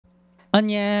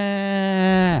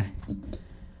Anya!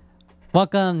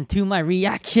 Welcome to my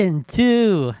reaction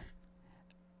to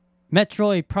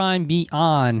Metroid Prime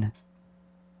Beyond.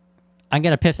 I'm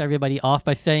gonna piss everybody off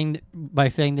by stating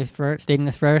this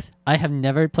first. I have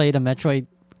never played a Metroid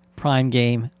Prime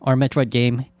game or Metroid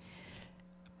game,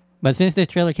 but since this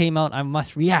trailer came out, I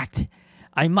must react.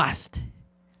 I must.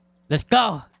 Let's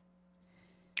go.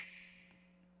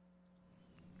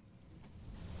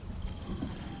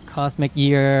 Cosmic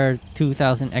Year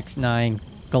 2000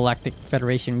 X9 Galactic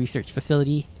Federation Research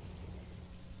Facility.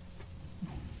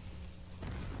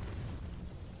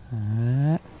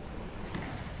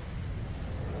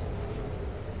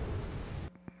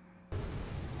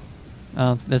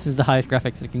 This is the highest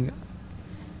graphics it can go.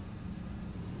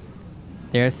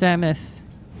 There's Samus.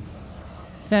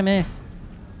 Samus.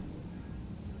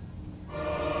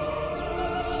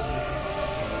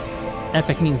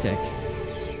 Epic music.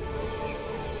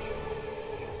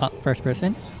 First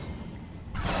person.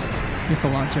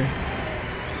 Missile launcher.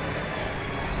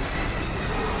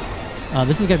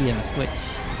 This is gonna be in the Switch.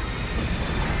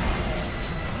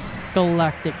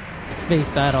 Galactic space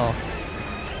battle.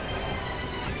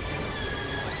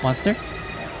 Monster.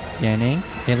 Scanning.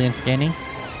 Alien scanning.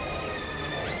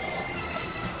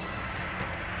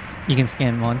 You can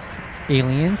scan once.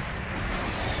 Aliens.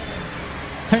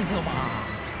 Turn to a bomb.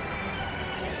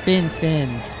 Spin,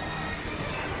 spin.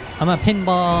 I'm a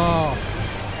pinball.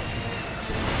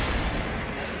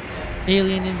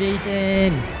 Alien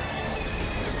invasion.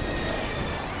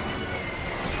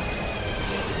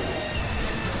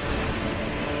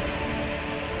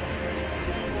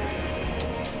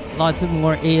 Lots of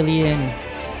more alien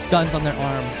guns on their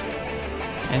arms.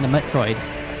 And a Metroid.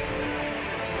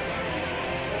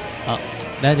 Oh,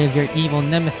 that is your evil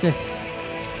nemesis.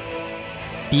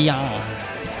 Beyond.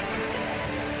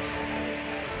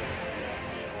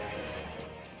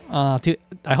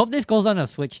 I hope this goes on a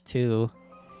Switch too.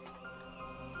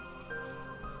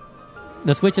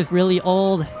 The Switch is really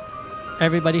old.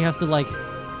 Everybody has to like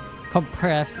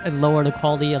compress and lower the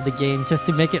quality of the game just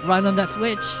to make it run on that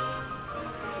Switch.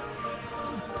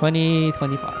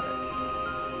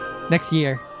 2025. Next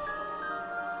year.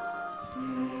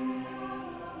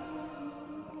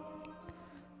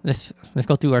 Let's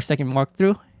go through our second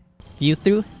walkthrough. View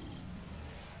through.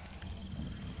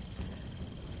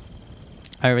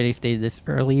 I already stated this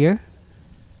earlier.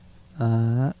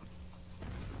 So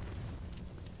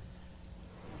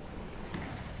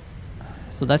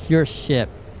that's your ship.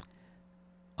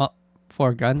 Oh,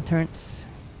 4 gun turns.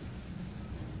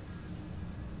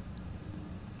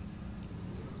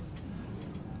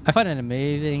 I find it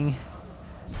amazing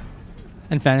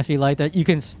in fantasy like that you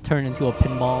can turn into a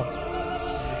pinball.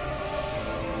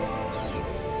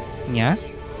 Yeah.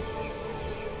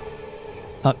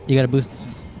 Oh, you gotta boost.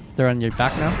 They're on your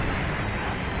back now.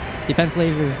 Defense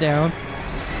laser is down.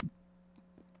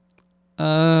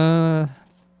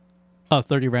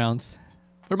 30 rounds.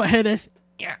 Where my head is?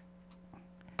 Yeah.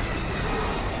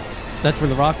 That's for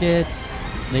the rockets.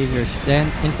 Laser stand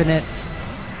infinite.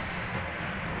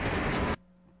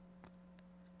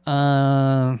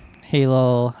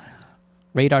 Halo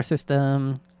radar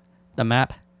system. The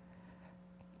map.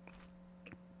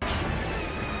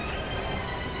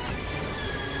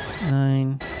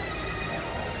 Nine.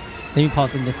 Let me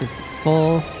pause when this is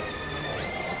full.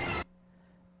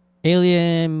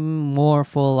 Alien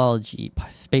morphology.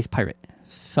 Space pirate.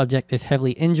 Subject is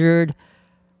heavily injured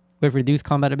with reduced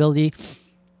combat ability.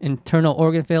 Internal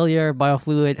organ failure.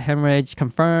 Biofluid hemorrhage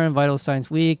confirmed. Vital signs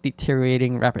weak.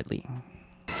 Deteriorating rapidly.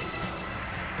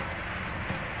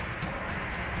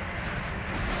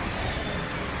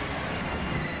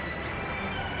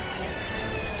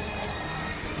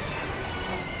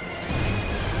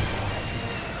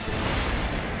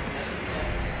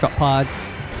 Drop pods.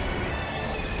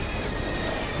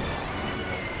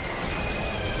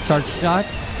 Charge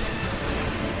shots.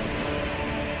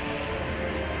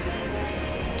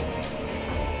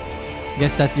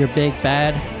 Guess that's your big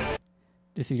bad.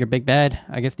 This is your big bad.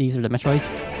 I guess these are the Metroids.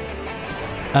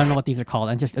 I don't know what these are called.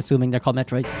 I'm just assuming they're called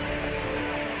Metroids.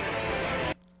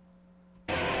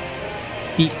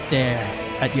 Deep stare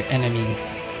at your enemy.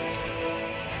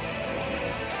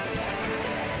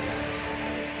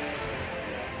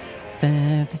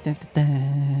 Dun, dun, dun, dun,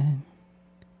 dun.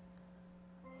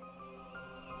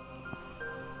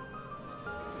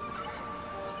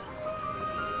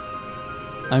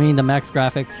 I mean, the max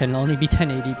graphics can only be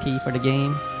 1080p for the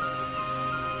game.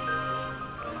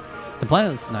 The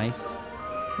planet looks nice.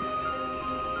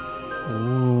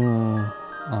 Ooh.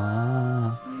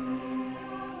 Ah.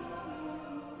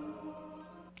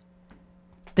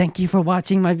 Thank you for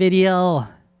watching my video.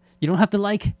 You don't have to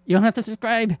like. You don't have to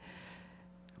subscribe.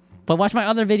 But watch my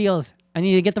other videos. I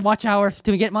need to get the watch hours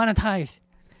to get monetized.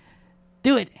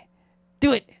 Do it.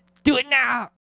 Do it. Do it now.